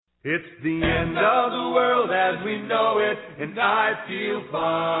It's the end of the world as we know it, and I feel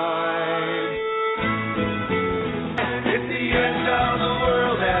fine. It's the end of the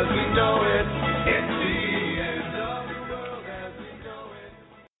world as we know it. It's the end of the world as we know it.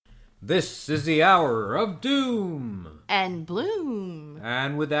 This is the hour of doom and bloom.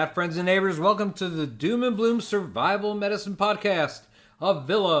 And with that, friends and neighbors, welcome to the Doom and Bloom Survival Medicine Podcast, a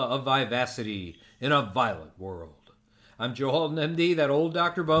villa of vivacity in a violent world. I'm Joe Alton, MD, that old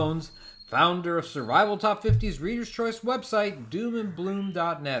Dr. Bones, founder of Survival Top 50's Reader's Choice website,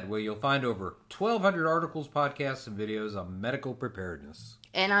 doomandbloom.net, where you'll find over 1,200 articles, podcasts, and videos on medical preparedness.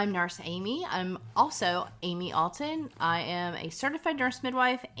 And I'm Nurse Amy. I'm also Amy Alton. I am a certified nurse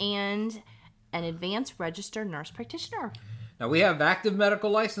midwife and an advanced registered nurse practitioner. Now, we have active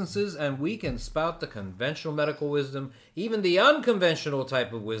medical licenses, and we can spout the conventional medical wisdom, even the unconventional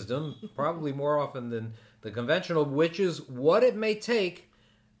type of wisdom, probably more often than the conventional, which is what it may take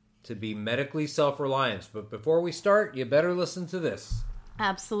to be medically self-reliant. But before we start, you better listen to this.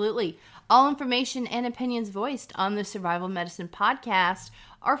 Absolutely. All information and opinions voiced on the Survival Medicine Podcast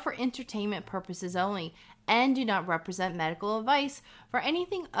are for entertainment purposes only and do not represent medical advice for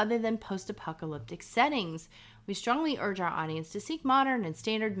anything other than post-apocalyptic settings. We strongly urge our audience to seek modern and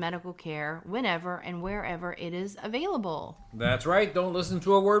standard medical care whenever and wherever it is available. That's right. Don't listen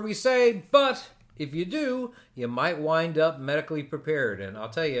to a word we say, but if you do, you might wind up medically prepared. And I'll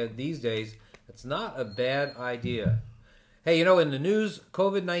tell you, these days, it's not a bad idea. Hey, you know, in the news,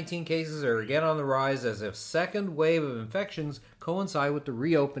 COVID-19 cases are again on the rise as a second wave of infections coincide with the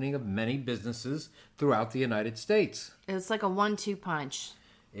reopening of many businesses throughout the United States. It's like a 1-2 punch.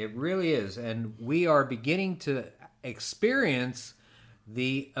 It really is. And we are beginning to experience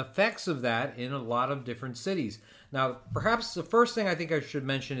the effects of that in a lot of different cities. Now, perhaps the first thing I think I should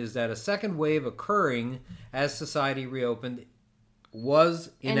mention is that a second wave occurring as society reopened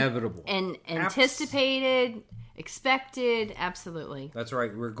was inevitable. And anticipated, expected, absolutely. That's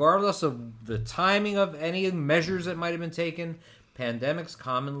right. Regardless of the timing of any measures that might have been taken, pandemics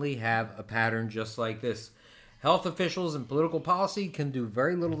commonly have a pattern just like this. Health officials and political policy can do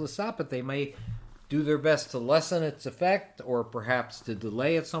very little to stop it. They may do their best to lessen its effect or perhaps to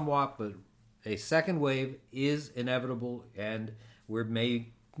delay it somewhat, but a second wave is inevitable, and we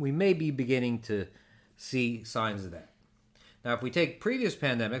may be beginning to see signs of that. Now, if we take previous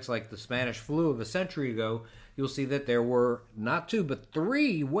pandemics, like the Spanish flu of a century ago, you'll see that there were not 2, but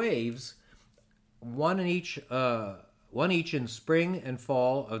 3 waves, one each in spring and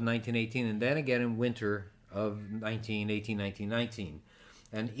fall of 1918, and then again in winter of 1919.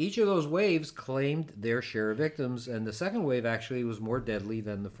 And each of those waves claimed their share of victims, and the second wave actually was more deadly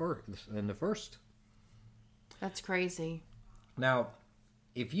than the first. That's crazy. Now,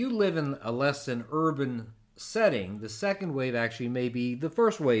 if you live in a less than urban setting, the second wave actually may be the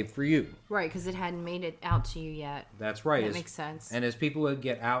first wave for you. Right, because it hadn't made it out to you yet. That's right. That makes sense. And as people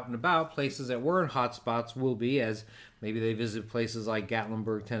get out and about, places that were in hot spots will be, as maybe they visit places like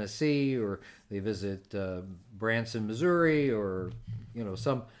Gatlinburg, Tennessee, or they visit Branson, Missouri, or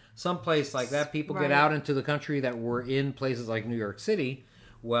some place like that. People get out into the country that were in places like New York City.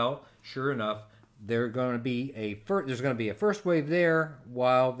 Well, sure enough, there's going to be a first wave there,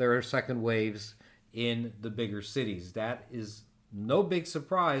 while there are second waves in the bigger cities. That is no big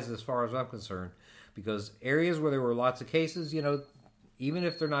surprise as far as I'm concerned, because areas where there were lots of cases, even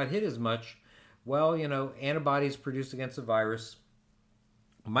if they're not hit as much, well, antibodies produced against the virus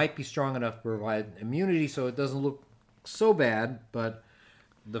might be strong enough to provide immunity so it doesn't look so bad. But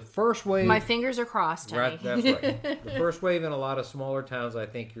the first wave... My fingers are crossed, honey. Right, that's right. The first wave in a lot of smaller towns, I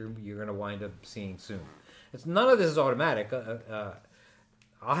think you're going to wind up seeing soon. None of this is automatic.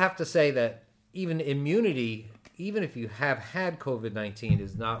 I'll have to say that even immunity, even if you have had COVID-19,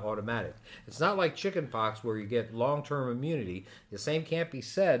 is not automatic. It's not like chickenpox where you get long-term immunity. The same can't be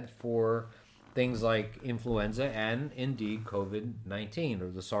said for things like influenza and, indeed, COVID-19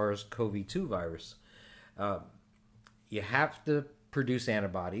 or the SARS-CoV-2 virus. You have to produce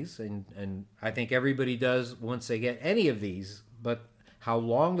antibodies, and I think everybody does once they get any of these, but how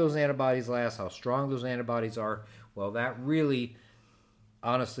long those antibodies last, how strong those antibodies are, well, that really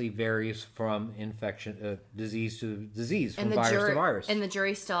honestly varies from disease to disease, from virus to virus. And the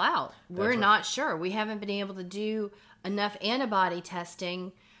jury's still out. We're not sure. We haven't been able to do enough antibody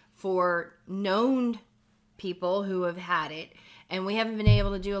testing for known people who have had it, and we haven't been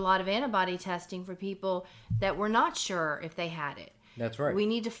able to do a lot of antibody testing for people that we're not sure if they had it. That's right. We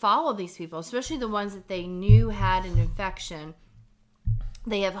need to follow these people, especially the ones that they knew had an infection.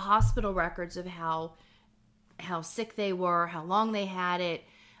 They have hospital records of how sick they were, how long they had it,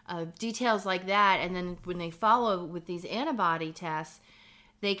 details like that. And then when they follow with these antibody tests,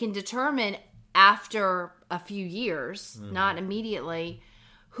 they can determine after a few years, not immediately,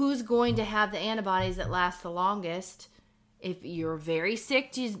 who's going to have the antibodies that last the longest. If you're very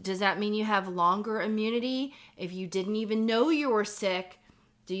sick, does that mean you have longer immunity? If you didn't even know you were sick,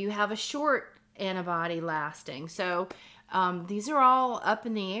 do you have a short antibody lasting? So these are all up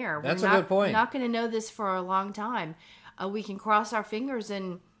in the air. That's a good point. We're not going to know this for a long time. We can cross our fingers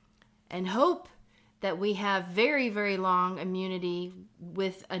and hope that we have very, very long immunity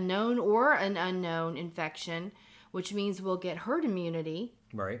with a known or an unknown infection, which means we'll get herd immunity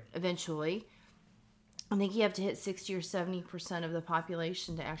eventually. I think you have to hit 60 or 70% of the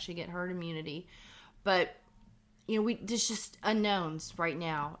population to actually get herd immunity. But, there's just unknowns right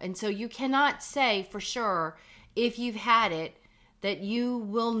now. And so you cannot say for sure, if you've had it, that you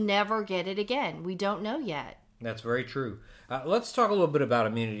will never get it again. We don't know yet. That's very true. Let's talk a little bit about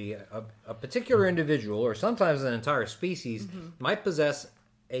immunity. A particular individual, or sometimes an entire species, might possess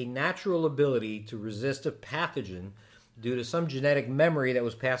a natural ability to resist a pathogen due to some genetic memory that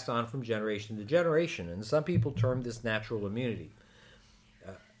was passed on from generation to generation. And some people term this natural immunity.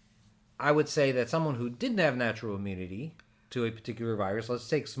 I would say that someone who didn't have natural immunity to a particular virus, let's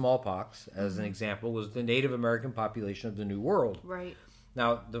take smallpox as an example, was the Native American population of the New World. Right.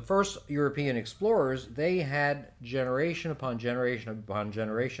 Now, the first European explorers, they had generation upon generation upon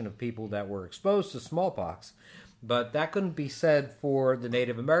generation of people that were exposed to smallpox, but that couldn't be said for the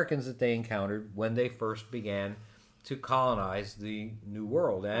Native Americans that they encountered when they first began to colonize the New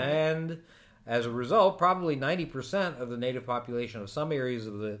World. And as a result, probably 90% of the native population of some areas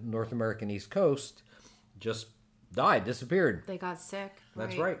of the North American East Coast just died, disappeared. They got sick.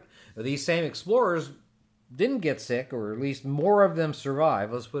 That's right. These same explorers didn't get sick, or at least more of them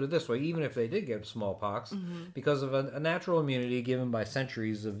survived, let's put it this way, even if they did get smallpox, because of a natural immunity given by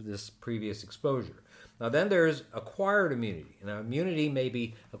centuries of this previous exposure. Now then there's acquired immunity. Now immunity may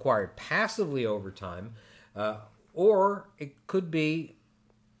be acquired passively over time, or it could be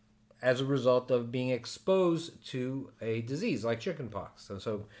as a result of being exposed to a disease like chickenpox. And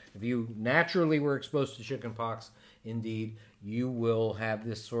so if you naturally were exposed to chickenpox, indeed, you will have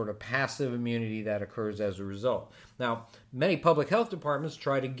this sort of passive immunity that occurs as a result. Now, many public health departments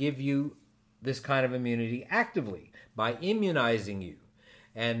try to give you this kind of immunity actively by immunizing you.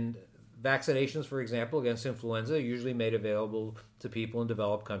 And vaccinations, for example, against influenza are usually made available to people in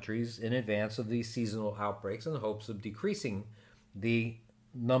developed countries in advance of these seasonal outbreaks in the hopes of decreasing the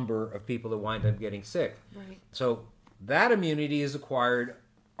number of people that wind up getting sick. Right. So that immunity is acquired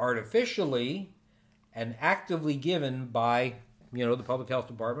artificially and actively given by, the public health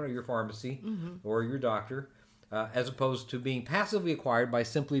department or your pharmacy or your doctor, as opposed to being passively acquired by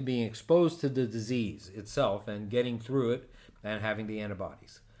simply being exposed to the disease itself and getting through it and having the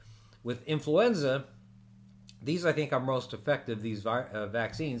antibodies. With influenza, these I think are most effective, these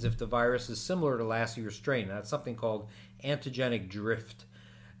vaccines, if the virus is similar to last year's strain. That's something called antigenic drift.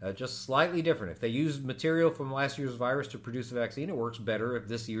 Just slightly different. If they use material from last year's virus to produce a vaccine, it works better if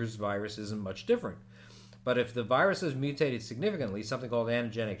this year's virus isn't much different. But if the virus has mutated significantly, something called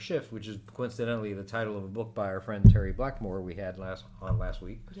antigenic shift, which is coincidentally the title of a book by our friend Terry Blackmore we had last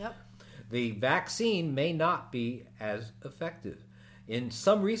week, the vaccine may not be as effective. In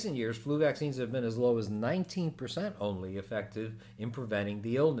some recent years, flu vaccines have been as low as 19% only effective in preventing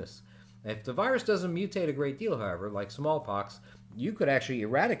the illness. If the virus doesn't mutate a great deal, however, like smallpox, you could actually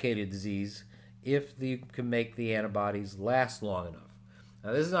eradicate a disease if you can make the antibodies last long enough.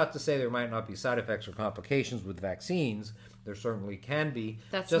 Now, this is not to say there might not be side effects or complications with vaccines. There certainly can be.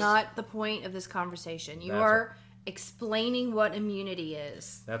 That's not the point of this conversation. You are explaining what immunity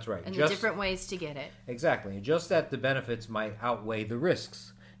is. That's right. And the different ways to get it. Exactly. Just that the benefits might outweigh the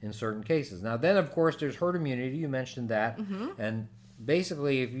risks in certain cases. Now, then, of course, there's herd immunity. You mentioned that. And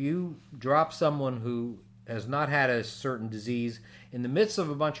basically, if you drop someone who has not had a certain disease in the midst of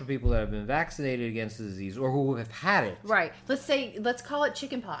a bunch of people that have been vaccinated against the disease or who have had it. Right. Let's call it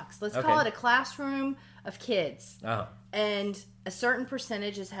chickenpox. Let's call it a classroom of kids. And a certain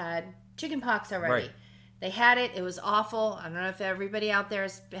percentage has had chickenpox already. Right. They had it. It was awful. I don't know if everybody out there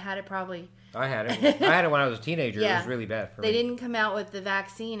has had it probably. I had it. I had it when I was a teenager. Yeah. It was really bad for me. They didn't come out with the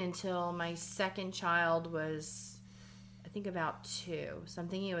vaccine until my second child was, I think, about 2. So I'm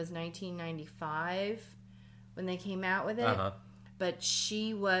thinking it was 1995 when they came out with it. But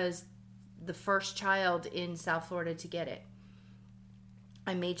she was the first child in South Florida to get it.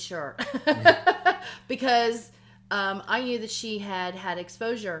 I made sure. Because I knew that she had had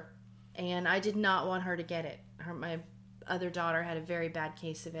exposure. And I did not want her to get it. My other daughter had a very bad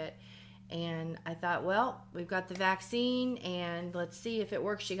case of it. And I thought, well, we've got the vaccine, and let's see if it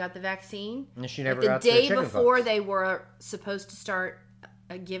works. She got the vaccine. And she never the got day the before they were supposed to start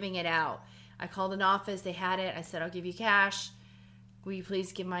giving it out. I called an office. They had it. I said, I'll give you cash. Will you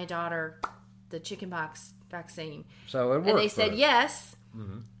please give my daughter the chickenpox vaccine? So it worked. And they said yes.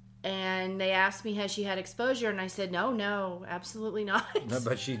 Mm-hmm. And they asked me, has she had exposure? And I said, no, absolutely not. No,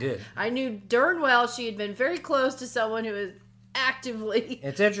 but she did. I knew darn well she had been very close to someone who was actively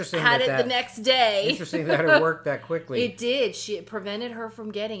It's interesting had it the next day. Interesting that it worked that quickly. It did. It prevented her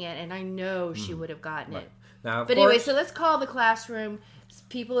from getting it, and I know she would have gotten it. Now, But anyway, so let's call the classroom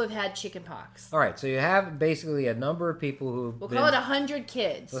people who have had chickenpox. All right, so you have basically a number of people who We'll call it 100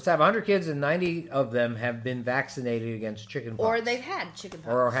 kids. Let's have 100 kids, and 90 of them have been vaccinated against chickenpox. Or they've had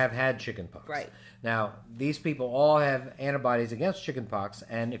chickenpox. Or have had chickenpox. Right. Now, these people all have antibodies against chickenpox,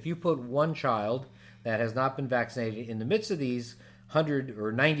 and if you put one child that has not been vaccinated in the midst of these 100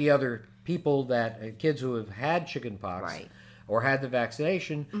 or 90 other people, kids who have had chickenpox, right, or had the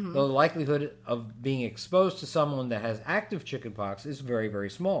vaccination, the likelihood of being exposed to someone that has active chickenpox is very, very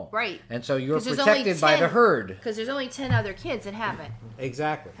small. Right. And so you're protected by the herd. Because there's only 10 other kids that haven't.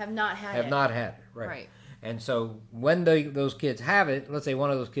 Exactly. Have not had it. Right. And so when those kids have it, let's say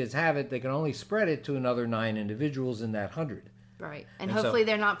one of those kids have it, they can only spread it to another 9 individuals in that 100. Right. And hopefully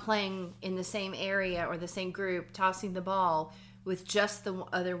they're not playing in the same area or the same group, tossing the ball with just the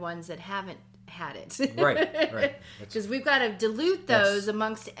other ones that haven't had it. Right. Because we've got to dilute those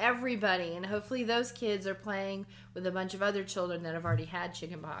amongst everybody, and hopefully those kids are playing with a bunch of other children that have already had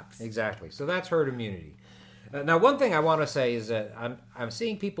chickenpox. Exactly. So that's herd immunity. Now, one thing I want to say is that I'm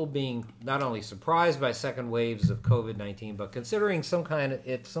seeing people being not only surprised by second waves of COVID-19, but considering some kind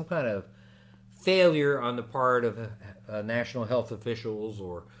of failure on the part of national health officials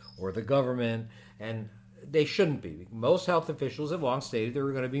or the government, and they shouldn't be. Most health officials have long stated there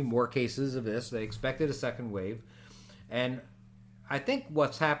were going to be more cases of this. They expected a second wave. And I think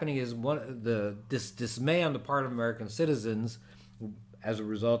what's happening is this dismay on the part of American citizens as a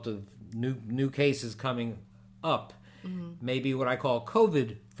result of new cases coming up, maybe what I call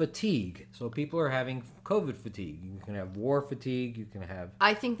COVID fatigue. So people are having COVID fatigue. You can have war fatigue. You can have.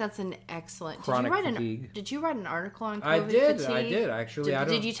 I think that's an excellent. Chronic fatigue. Did you write an article on COVID fatigue? I did actually.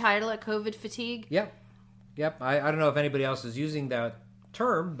 Did you title it COVID fatigue? Yep. I don't know if anybody else is using that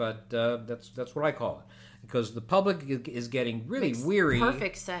term, but that's what I call it. Because the public is getting really weary.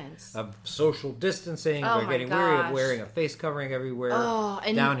 Perfect sense. Of social distancing. Oh, They're getting weary of wearing a face covering everywhere.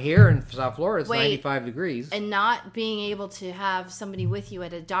 And down here in South Florida, it's 95 degrees. And not being able to have somebody with you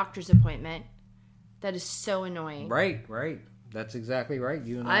at a doctor's appointment. That is so annoying. Right. That's exactly right.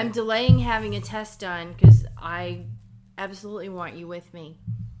 You and I'm delaying having a test done because I absolutely want you with me.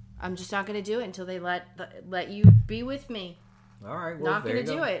 I'm just not going to do it until they let you be with me. All right. Well, not going to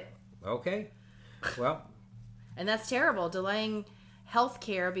do it. Okay. Well. And that's terrible. Delaying health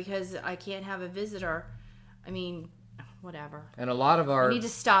care because I can't have a visitor. I mean, whatever. And a lot of we need to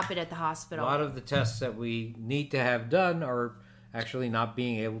stop it at the hospital. A lot of the tests that we need to have done are actually not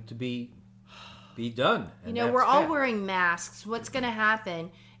being able to be done. And we're all wearing masks. What's going to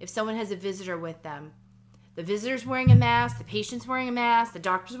happen if someone has a visitor with them? The visitor's wearing a mask, the patient's wearing a mask, the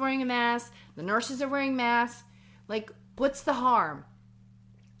doctor's wearing a mask, the nurses are wearing masks. Like, what's the harm?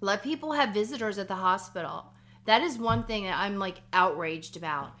 Let people have visitors at the hospital. That is one thing that I'm, outraged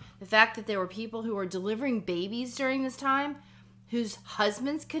about. The fact that there were people who were delivering babies during this time whose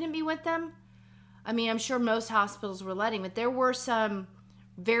husbands couldn't be with them. I mean, I'm sure most hospitals were letting, but there were some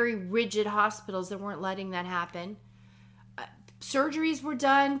very rigid hospitals that weren't letting that happen. Surgeries were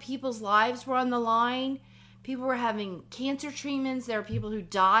done. People's lives were on the line. People were having cancer treatments. There are people who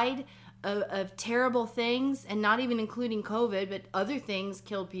died of terrible things, and not even including COVID, but other things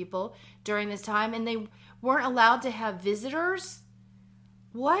killed people during this time, and they weren't allowed to have visitors?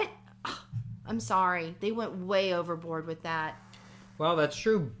 What? I'm sorry. They went way overboard with that. Well, that's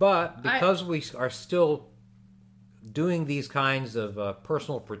true, but because we are still doing these kinds of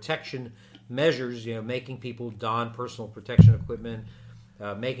personal protection measures, making people don personal protection equipment,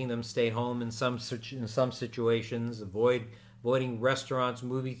 making them stay home in some situations, avoiding restaurants,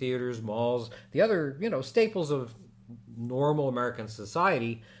 movie theaters, malls, the other, staples of normal American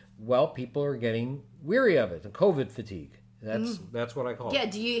society, well, people are getting weary of it. The COVID fatigue. That's what I call it. Yeah,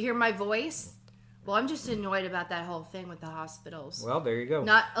 do you hear my voice? Well, I'm just annoyed about that whole thing with the hospitals. Well, there you go.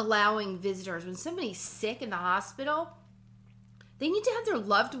 Not allowing visitors. When somebody's sick in the hospital, they need to have their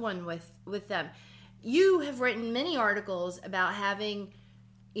loved one with them. You have written many articles about having,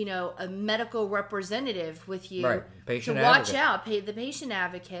 a medical representative with you. Right. Patient to watch advocate. out, the patient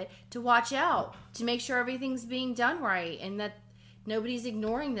advocate, to watch out, to make sure everything's being done right and that nobody's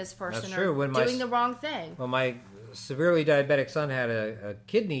ignoring this person. That's true. Or doing the wrong thing. When my severely diabetic son had a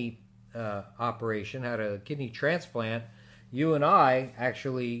kidney operation, had a kidney transplant, you and I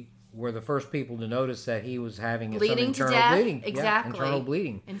actually were the first people to notice that he was having Bleeding some to internal death? bleeding. Exactly. Yeah, internal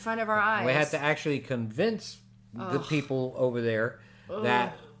bleeding. In front of our eyes. We had to actually convince the people over there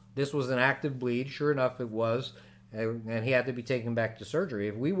that this was an active bleed. Sure enough, it was. And he had to be taken back to surgery.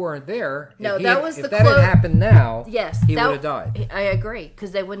 If we weren't there, No, if that had happened now, yes, he would have died. I agree,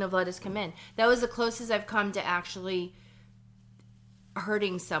 because they wouldn't have let us come in. That was the closest I've come to actually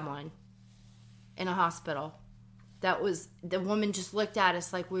hurting someone in a hospital. That was, the woman just looked at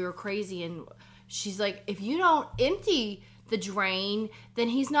us like we were crazy, and she's like, if you don't empty the drain, then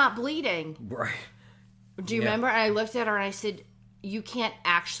he's not bleeding. Right. Do you remember? And I looked at her and I said, you can't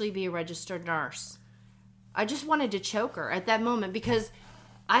actually be a registered nurse. I just wanted to choke her at that moment, because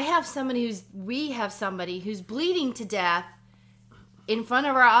we have somebody who's bleeding to death in front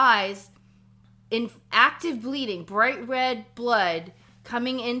of our eyes, in active bleeding, bright red blood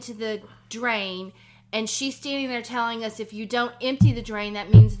coming into the drain, and she's standing there telling us if you don't empty the drain,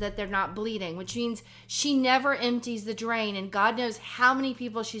 that means that they're not bleeding, which means she never empties the drain, and God knows how many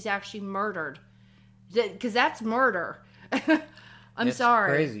people she's actually murdered, because that's murder. It's sorry.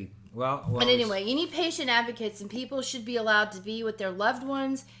 Crazy. Well, but anyway, you need patient advocates, and people should be allowed to be with their loved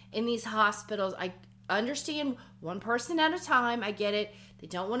ones in these hospitals. I understand one person at a time. I get it. They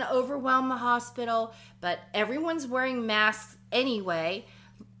don't want to overwhelm the hospital, but everyone's wearing masks anyway.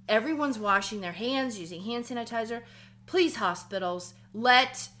 Everyone's washing their hands, using hand sanitizer. Please, hospitals,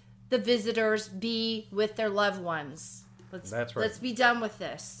 let the visitors be with their loved ones. That's right. Let's be done with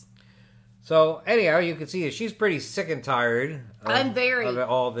this. So, anyhow, you can see that she's pretty sick and tired of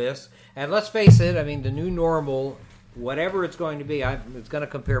all this. And let's face it, I mean, the new normal, whatever it's going to be, it's going to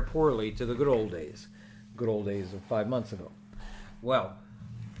compare poorly to the good old days. Good old days of 5 months ago. Well.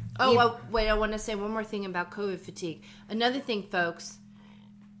 Wait, I want to say one more thing about COVID fatigue. Another thing, folks,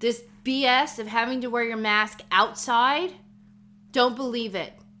 this BS of having to wear your mask outside, don't believe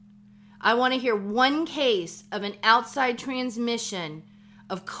it. I want to hear one case of an outside transmission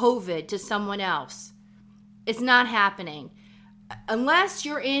of COVID to someone else. It's not happening. Unless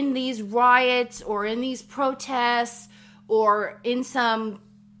you're in these riots or in these protests or in some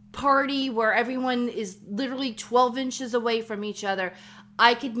party where everyone is literally 12 inches away from each other,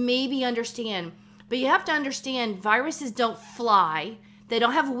 I could maybe understand. But you have to understand, viruses don't fly. They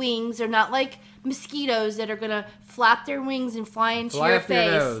don't have wings. They're not like mosquitoes that are going to flap their wings and fly into your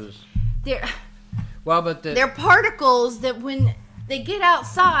face. They're particles that when they get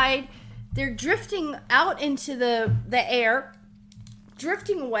outside, they're drifting out into the air,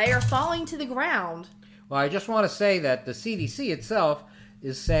 drifting away or falling to the ground. Well, I just want to say that the CDC itself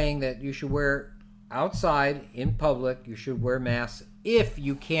is saying that you should wear outside in public, you should wear masks if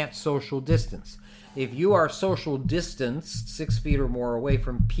you can't social distance. If you are social distanced 6 feet or more away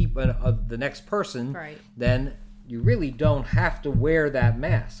from people of the next person, right, then you really don't have to wear that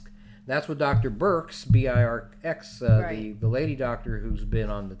mask. That's what Dr. Birx, B-I-R-X, right, the lady doctor who's been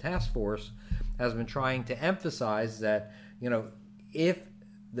on the task force, has been trying to emphasize that, if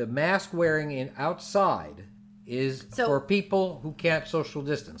the mask wearing outside is for people who can't social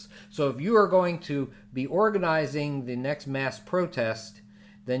distance. So if you are going to be organizing the next mass protest,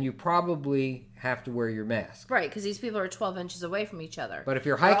 then you probably have to wear your mask. Right, because these people are 12 inches away from each other. But if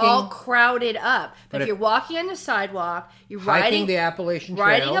you're hiking... They're all crowded up. But if you're walking on the sidewalk, you're hiking the Appalachian Trail,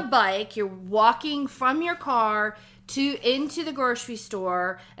 riding a bike, you're walking from your car into the grocery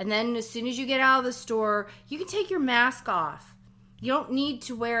store, and then as soon as you get out of the store, you can take your mask off. You don't need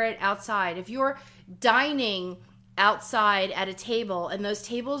to wear it outside. If you're dining outside at a table, and those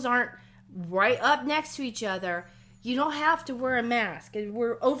tables aren't right up next to each other, you don't have to wear a mask.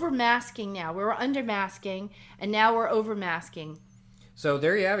 We're over-masking now. We were under-masking, and now we're over-masking. So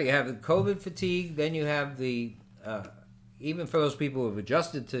there you have it. You have the COVID fatigue. Then you have the, even for those people who have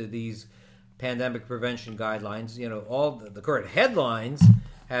adjusted to these pandemic prevention guidelines, all the current headlines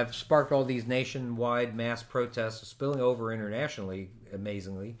have sparked all these nationwide mass protests spilling over internationally,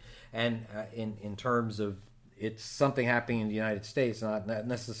 amazingly. And in terms of it's something happening in the United States, not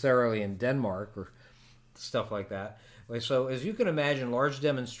necessarily in Denmark or stuff like that. So as you can imagine, large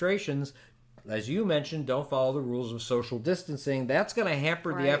demonstrations, as you mentioned, don't follow the rules of social distancing. That's going to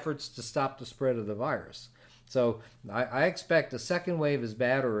hamper the efforts to stop the spread of the virus. So I expect the second wave is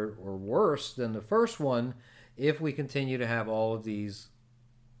bad or worse than the first one if we continue to have all of these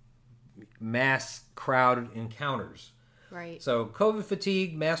mass crowd encounters. Right. So COVID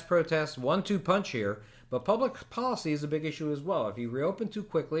fatigue, mass protests, 1-2 punch here. But public policy is a big issue as well. If you reopen too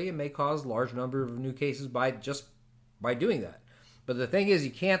quickly, it may cause a large number of new cases by doing that. But the thing is,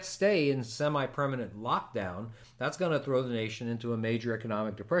 you can't stay in semi-permanent lockdown. That's going to throw the nation into a major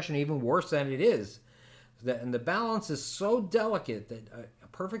economic depression, even worse than it is. And the balance is so delicate that a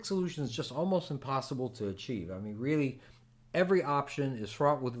perfect solution is just almost impossible to achieve. I mean, really, every option is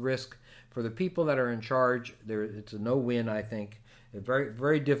fraught with risk for the people that are in charge. It's a no-win, I think. It's very,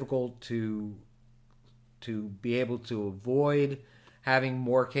 very difficult to be able to avoid having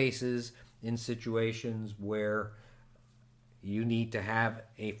more cases in situations where you need to have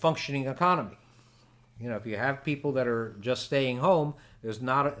a functioning economy. You know, if you have people that are just staying home, there's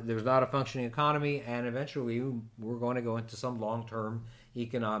not a functioning economy, and eventually we're going to go into some long-term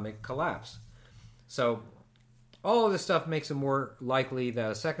economic collapse. So all of this stuff makes it more likely that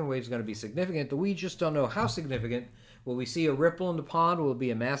a second wave is going to be significant, but we just don't know how significant. Will we see a ripple in the pond? Will it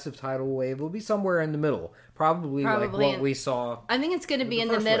be a massive tidal wave? Will it be somewhere in the middle? Probably like what we saw. I think it's going to be in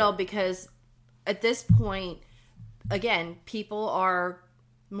the middle because at this point, again, people are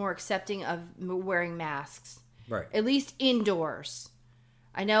more accepting of wearing masks. Right. At least indoors.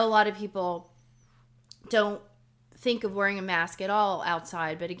 I know a lot of people don't think of wearing a mask at all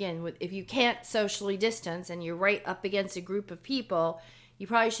outside, but again, if you can't socially distance and you're right up against a group of people, you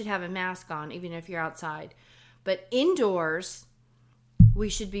probably should have a mask on, even if you're outside. But indoors, we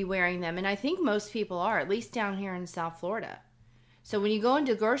should be wearing them, and I think most people are, at least down here in South Florida. So when you go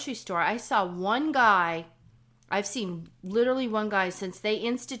into the grocery store, I saw one guy, I've seen literally one guy since they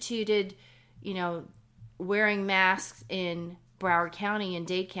instituted, wearing masks in Broward County and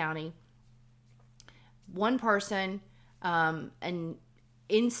Dade County. One person, an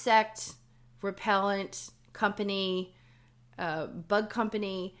insect repellent company, bug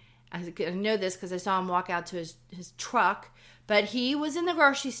company. I know this because I saw him walk out to his truck. But he was in the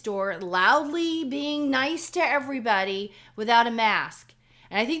grocery store loudly being nice to everybody without a mask.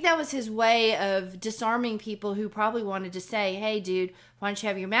 And I think that was his way of disarming people who probably wanted to say, hey, dude, why don't you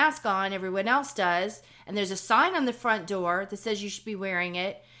have your mask on? Everyone else does. And there's a sign on the front door that says you should be wearing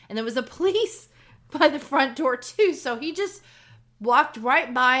it. And there was a police by the front door, too. So he just walked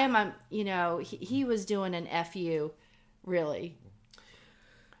right by him. He was doing an FU, really.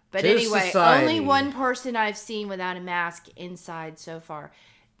 But anyway, society. Only one person I've seen without a mask inside so far.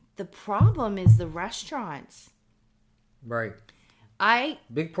 The problem is the restaurants. Right.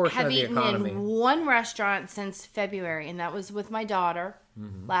 Big portion have of the eaten economy. in one restaurant since February, and that was with my daughter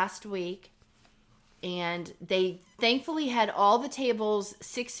last week. And they thankfully had all the tables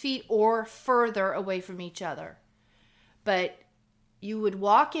 6 feet or further away from each other. But you would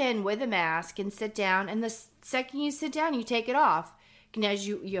walk in with a mask and sit down, and the second you sit down, you take it off. And as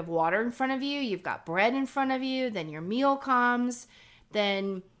you have water in front of you, you've got bread in front of you, then your meal comes,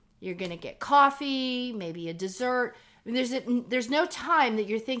 then you're going to get coffee, maybe a dessert. I mean, there's no time that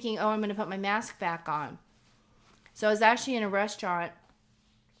you're thinking, oh, I'm going to put my mask back on. So I was actually in a restaurant,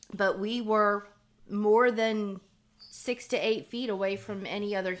 but we were more than 6 to 8 feet away from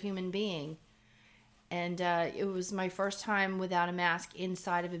any other human being. And it was my first time without a mask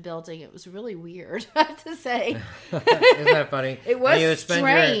inside of a building. It was really weird, I have to say. Isn't that funny? It was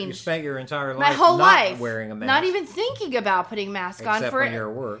strange. You spent your entire life my whole not life wearing a mask. Not even thinking about putting a mask on. Except when you're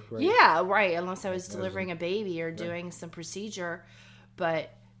at work, right? Yeah, right. Unless I was delivering a baby or doing some procedure.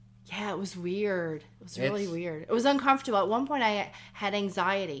 But, yeah, it was weird. It was really weird. It was uncomfortable. At one point, I had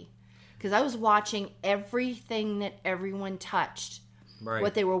anxiety because I was watching everything that everyone touched. Right.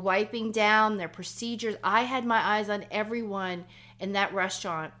 What they were wiping down, their procedures. I had my eyes on everyone in that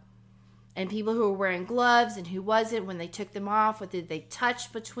restaurant. And people who were wearing gloves and who wasn't, when they took them off, what did they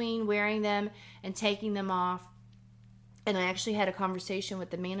touch between wearing them and taking them off. And I actually had a conversation with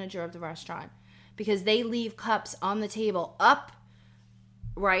the manager of the restaurant because they leave cups on the table up,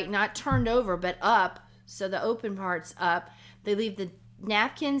 right, not turned over, but up, so the open part's up. They leave the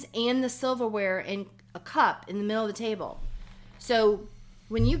napkins and the silverware in a cup in the middle of the table. So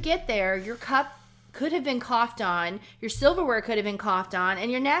when you get there, your cup could have been coughed on, your silverware could have been coughed on,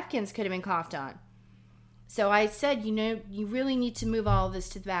 and your napkins could have been coughed on. So I said, you really need to move all of this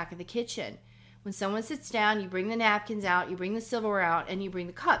to the back of the kitchen. When someone sits down, you bring the napkins out, you bring the silverware out, and you bring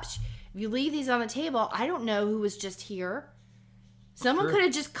the cups. If you leave these on the table, I don't know who was just here. Someone could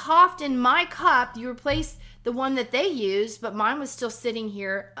have just coughed in my cup. You replaced the one that they used, but mine was still sitting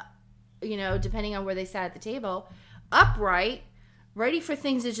here, depending on where they sat at the table, upright, ready for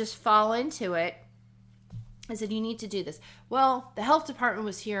things to just fall into it. I said, you need to do this. Well, the health department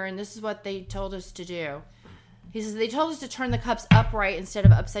was here, and this is what they told us to do. He says, they told us to turn the cups upright instead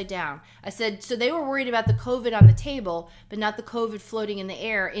of upside down. I said, so they were worried about the COVID on the table, but not the COVID floating in the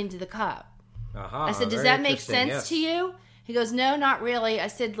air into the cup. I said, does that make sense to you? He goes, no, not really. I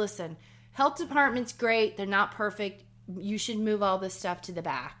said, listen, health department's great. They're not perfect. You should move all this stuff to the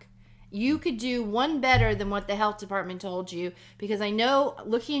back. You could do one better than what the health department told you, because I know,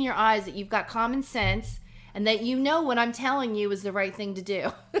 looking in your eyes, that you've got common sense and that what I'm telling you is the right thing to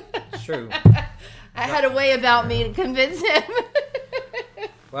do. It's true. I had a way about me to convince him.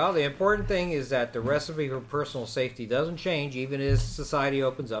 Well, the important thing is that the recipe for personal safety doesn't change even as society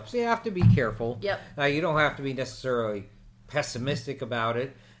opens up. So you have to be careful. Yep. Now, you don't have to be necessarily pessimistic about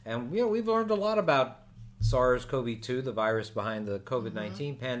it. And, we've learned a lot about SARS-CoV-2, the virus behind the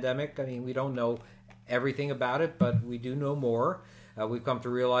COVID-19 pandemic. I mean, we don't know everything about it, but we do know more. We've come to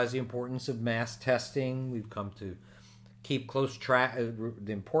realize the importance of mass testing. We've come to keep close track,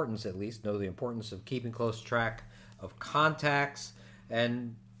 the importance of keeping close track of contacts.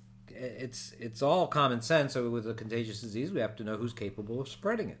 And it's all common sense. So with a contagious disease, we have to know who's capable of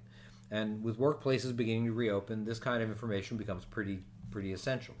spreading it. And with workplaces beginning to reopen, this kind of information becomes pretty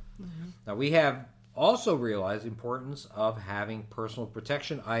essential. Mm-hmm. Now, we have also realized the importance of having personal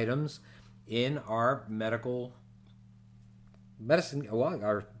protection items in our medical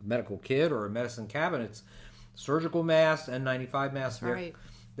kit or medicine cabinets. Surgical masks, N95 masks. Right.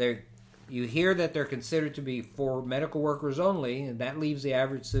 You hear that they're considered to be for medical workers only, and that leaves the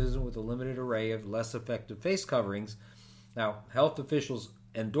average citizen with a limited array of less effective face coverings. Now, health officials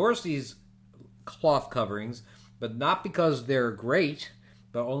endorse these cloth coverings, but not because they're great,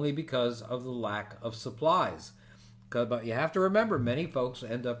 but only because of the lack of supplies. But you have to remember, many folks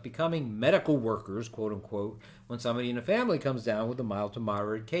end up becoming medical workers, quote unquote, when somebody in a family comes down with a mild to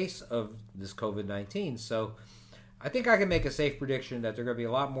moderate case of this COVID-19. So I think I can make a safe prediction that there are going to be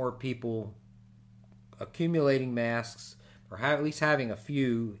a lot more people accumulating masks, or at least having a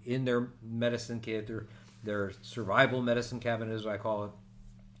few in their medicine kit, or their survival medicine cabinet, as I call it.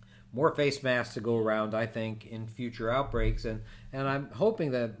 More face masks to go around, I think, in future outbreaks, and I'm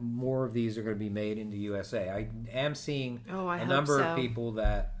hoping that more of these are going to be made in the USA. I am seeing a number of people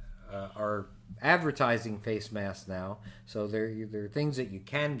that are advertising face masks now, so they're things that you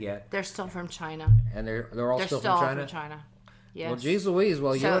can get. They're still from China, and they're all still from China. From China. Yes. Well, geez Louise.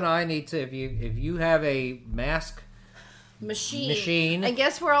 Well, you and I need to, if you have a mask machine. And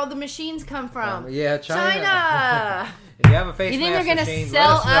guess where all the machines come from? China. If you have a face mask machine, you think they're going to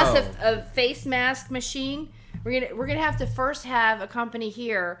sell us a face mask machine? We're gonna have to first have a company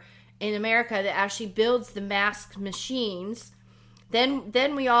here in America that actually builds the mask machines.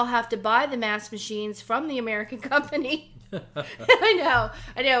 Then we all have to buy the mask machines from the American company. I know.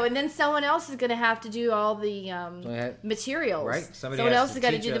 And then someone else is going to have to do all the materials. Right. Someone else has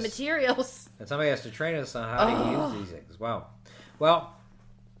got to do the materials. And somebody has to train us on how to use these things. Wow. Well,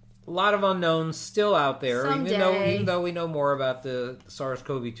 a lot of unknowns still out there. Even though we know more about the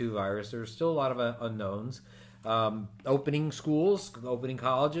SARS-CoV-2 virus, there's still a lot of unknowns. Opening schools, opening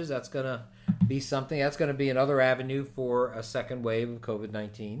colleges, that's going to be something. That's going to be another avenue for a second wave of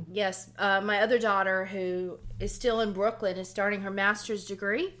COVID-19. Yes. My other daughter, who is still in Brooklyn, is starting her master's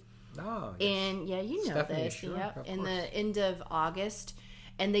degree. Oh, yes. And you know Stephanie, this. sure, Yep. In the end of August.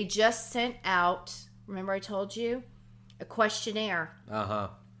 And they just sent out, remember I told you, a questionnaire.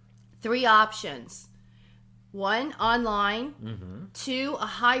 3 options. 1, online. Mm-hmm. 2, a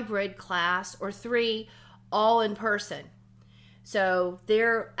hybrid class. Or 3, all in person. So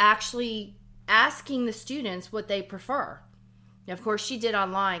they're actually asking the students what they prefer. Now, of course, she did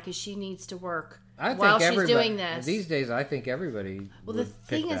online because she needs to work while she's doing this. These days, I think everybody. Well, the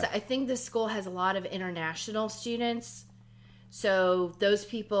thing is, I think this school has a lot of international students. So those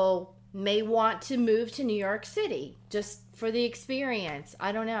people may want to move to New York City just for the experience.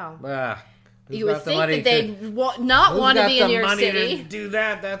 I don't know. You would think that they'd not want to be in New York City. Who's got the money to do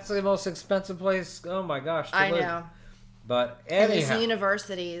that? That's the most expensive place. Oh my gosh! I know. But anyhow, and this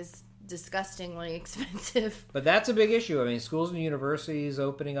university is disgustingly expensive. But that's a big issue. I mean, schools and universities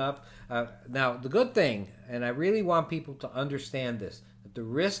opening up. Now, the good thing, and I really want people to understand this, that the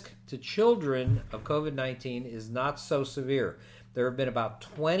risk to children of COVID-19 is not so severe. There have been about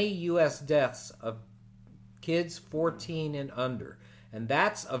 20 U.S. deaths of kids 14 and under. And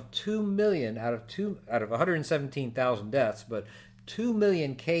that's of 2 million out of 117,000 deaths, but 2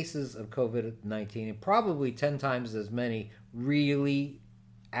 million cases of COVID-19, and probably 10 times as many really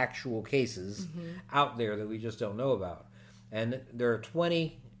actual cases out there that we just don't know about. And there are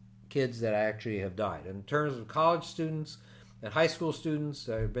 20 kids that actually have died. In terms of college students and high school students,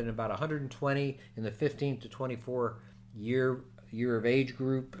 there have been about 120 in the 15 to 24 year of age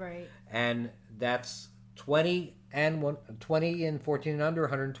group. Right. And that's 20 and 14 and under,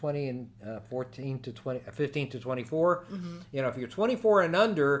 120 and 15 to 24. You know, if you're 24 and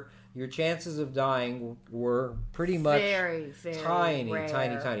under, your chances of dying were pretty much very tiny.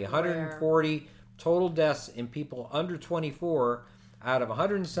 140 total deaths in people under 24 out of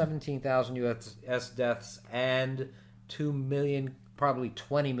 117,000 U.S. deaths and 2 million, probably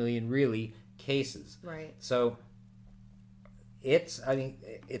 20 million really, cases. Right. So it's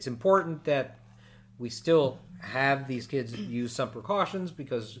important that we still have these kids use some precautions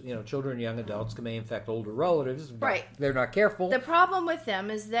because, children and young adults may infect older relatives. Right. They're not careful. The problem with them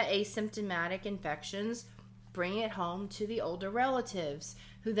is that asymptomatic infections bring it home to the older relatives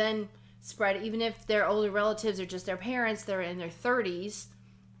who then spread it. Even if their older relatives are just their parents, they're in their 30s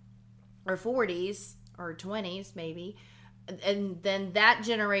or 40s or 20s maybe. And then that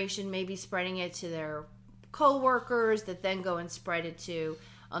generation may be spreading it to their co-workers that then go and spread it to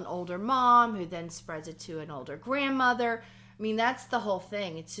an older mom who then spreads it to an older grandmother. I mean, that's the whole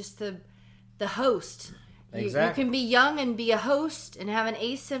thing. It's just the host. Exactly. You can be young and be a host and have an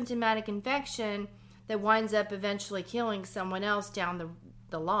asymptomatic infection that winds up eventually killing someone else down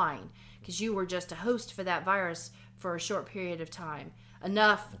the line because you were just a host for that virus for a short period of time.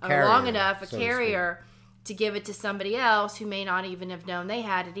 Long enough, a carrier to give it to somebody else who may not even have known they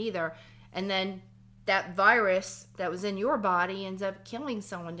had it either. And then that virus that was in your body ends up killing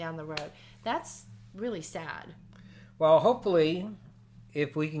someone down the road. That's really sad. Well, hopefully,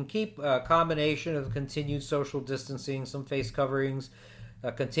 if we can keep a combination of continued social distancing, some face coverings,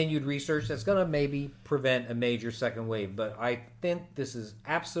 continued research, that's going to maybe prevent a major second wave. But I think this is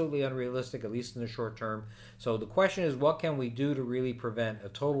absolutely unrealistic, at least in the short term. So the question is, what can we do to really prevent a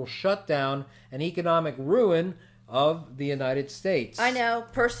total shutdown and economic ruin of the United States? I know.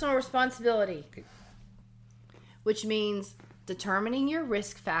 Personal responsibility. Okay. Which means determining your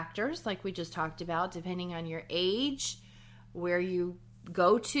risk factors, like we just talked about, depending on your age, where you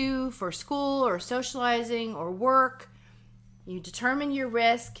go to for school or socializing or work. You determine your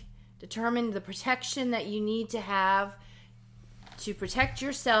risk, determine the protection that you need to have to protect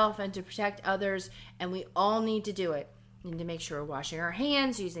yourself and to protect others, and we all need to do it. We need to make sure we're washing our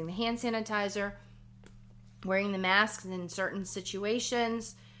hands, using the hand sanitizer, wearing the masks in certain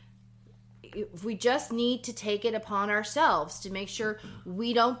situations. We just need to take it upon ourselves to make sure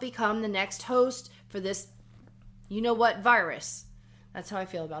we don't become the next host for this you-know-what virus. That's how I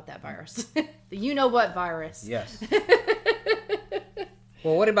feel about that virus. The you-know-what virus. Yes.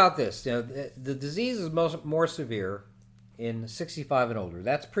 Well, what about this? The disease is more severe in 65 and older.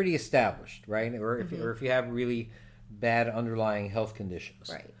 That's pretty established, right? Or if you have really bad underlying health conditions.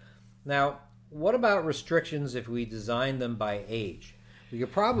 Right. Now, what about restrictions if we design them by age? We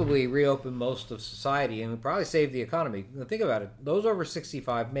could probably reopen most of society and probably save the economy. Now, think about it. Those over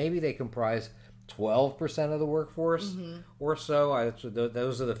 65, maybe they comprise 12% of the workforce or so.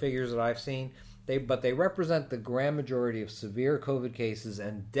 Those are the figures that I've seen. But they represent the grand majority of severe COVID cases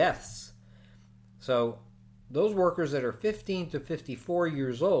and deaths. So those workers that are 15 to 54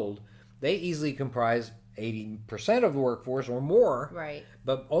 years old, they easily comprise 80% of the workforce or more. Right.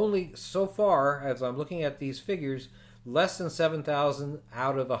 But only so far, as I'm looking at these figures, less than 7,000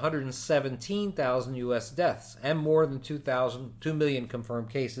 out of 117,000 U.S. deaths and more than 2 million confirmed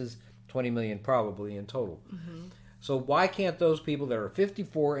cases, 20 million probably in total. Mm-hmm. So why can't those people that are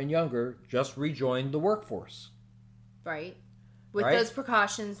 54 and younger just rejoin the workforce? Right. With those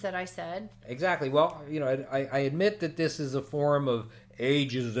precautions that I said. Exactly. Well, I admit that this is a form of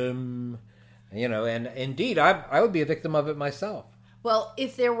ageism, and indeed I would be a victim of it myself. Well,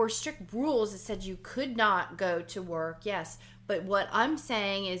 if there were strict rules that said you could not go to work, yes. But what I'm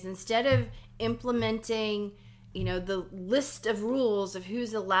saying is instead of implementing, the list of rules of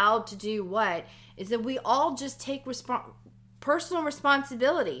who's allowed to do what, is that we all just take personal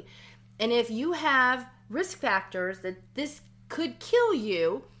responsibility. And if you have risk factors that this could kill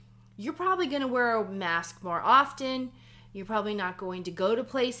you, you're probably going to wear a mask more often. You're probably not going to go to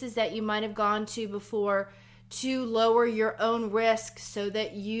places that you might have gone to before to lower your own risk so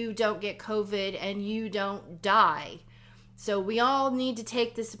that you don't get COVID and you don't die. So we all need to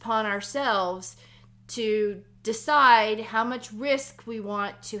take this upon ourselves to decide how much risk we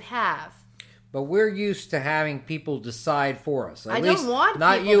want to have. But we're used to having people decide for us. I don't want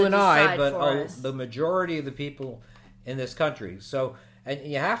not people you to and I, decide but for us. The majority of the people in this country. So, and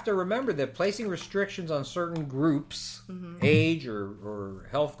you have to remember that placing restrictions on certain groups, age or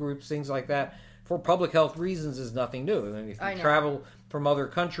health groups, things like that, for public health reasons is nothing new. I mean, if you travel from other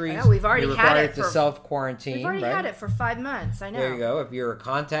countries, we've already you're had required it to self-quarantine. We've already had it for 5 months. I know. There you go. If you're a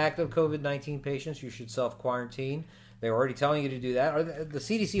contact of COVID-19 patients, you should self-quarantine. They're already telling you to do that. The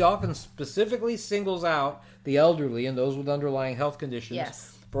CDC often specifically singles out the elderly and those with underlying health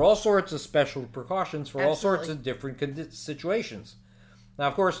conditions for all sorts of special precautions for all sorts of different situations. Now,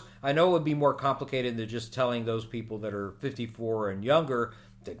 of course, I know it would be more complicated than just telling those people that are 54 and younger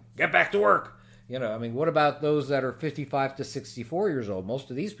to get back to work. What about those that are 55 to 64 years old? Most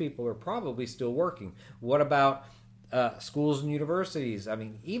of these people are probably still working. What about schools and universities. I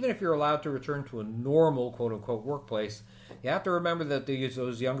mean, even if you're allowed to return to a normal, quote-unquote, workplace, you have to remember that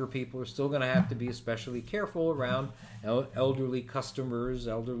those younger people are still going to have to be especially careful around elderly customers,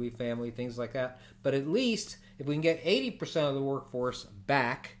 elderly family, things like that. But at least if we can get 80% of the workforce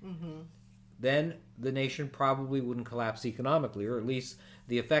back, then the nation probably wouldn't collapse economically, or at least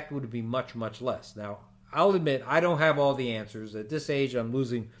the effect would be much, much less. Now, I'll admit, I don't have all the answers. At this age, I'm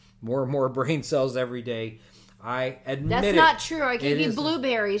losing more and more brain cells every day. I admit That's not true. I gave you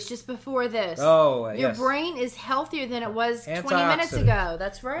blueberries just before this. Oh, Your brain is healthier than it was 20 minutes ago.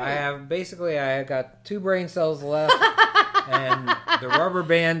 That's right. I got 2 brain cells left, and the rubber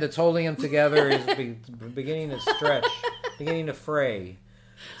band that's holding them together is beginning to stretch, beginning to fray.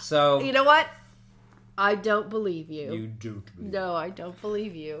 So you know what? I don't believe you. You do. No, I don't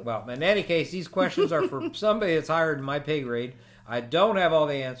believe you. Well, in any case, these questions are for somebody that's higher than my pay grade. I don't have all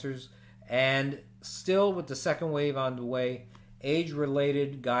the answers, and still with the second wave on the way,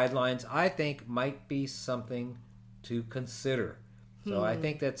 age-related guidelines, I think, might be something to consider. So I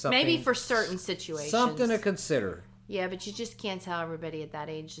think that's something... Maybe for certain situations. Something to consider. Yeah, but you just can't tell everybody at that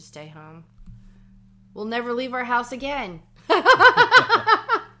age to stay home. We'll never leave our house again.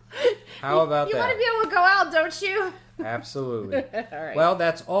 How about that? You want to be able to go out, don't you? Absolutely. All right. Well,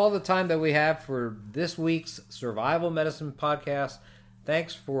 that's all the time that we have for this week's Survival Medicine podcast.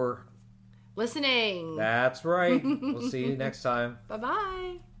 Thanks for listening. That's right. We'll see you next time.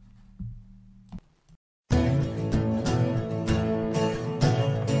 Bye-bye.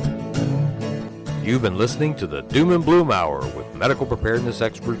 You've been listening to the Doom and Bloom Hour with medical preparedness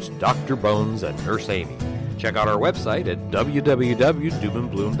experts Dr. Bones and Nurse Amy. Check out our website at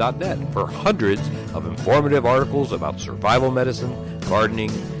www.doomandbloom.net for hundreds of informative articles about survival medicine,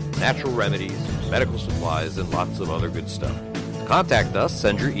 gardening, natural remedies, medical supplies, and lots of other good stuff. To contact us,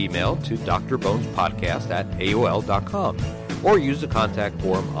 send your email to drbonespodcast@aol.com or use the contact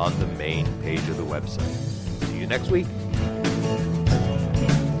form on the main page of the website. See you next week.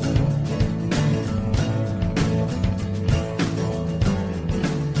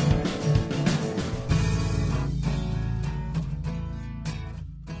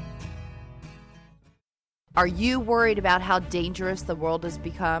 Are you worried about how dangerous the world has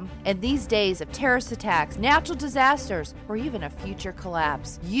become? In these days of terrorist attacks, natural disasters, or even a future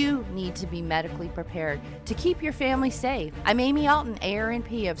collapse, you need to be medically prepared to keep your family safe. I'm Amy Alton,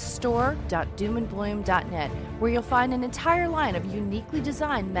 ARNP of store.doomandbloom.net, where you'll find an entire line of uniquely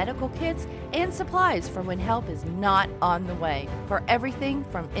designed medical kits and supplies for when help is not on the way. For everything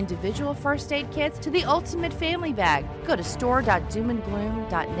from individual first aid kits to the ultimate family bag, go to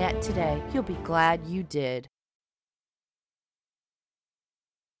store.doomandbloom.net today. You'll be glad you did.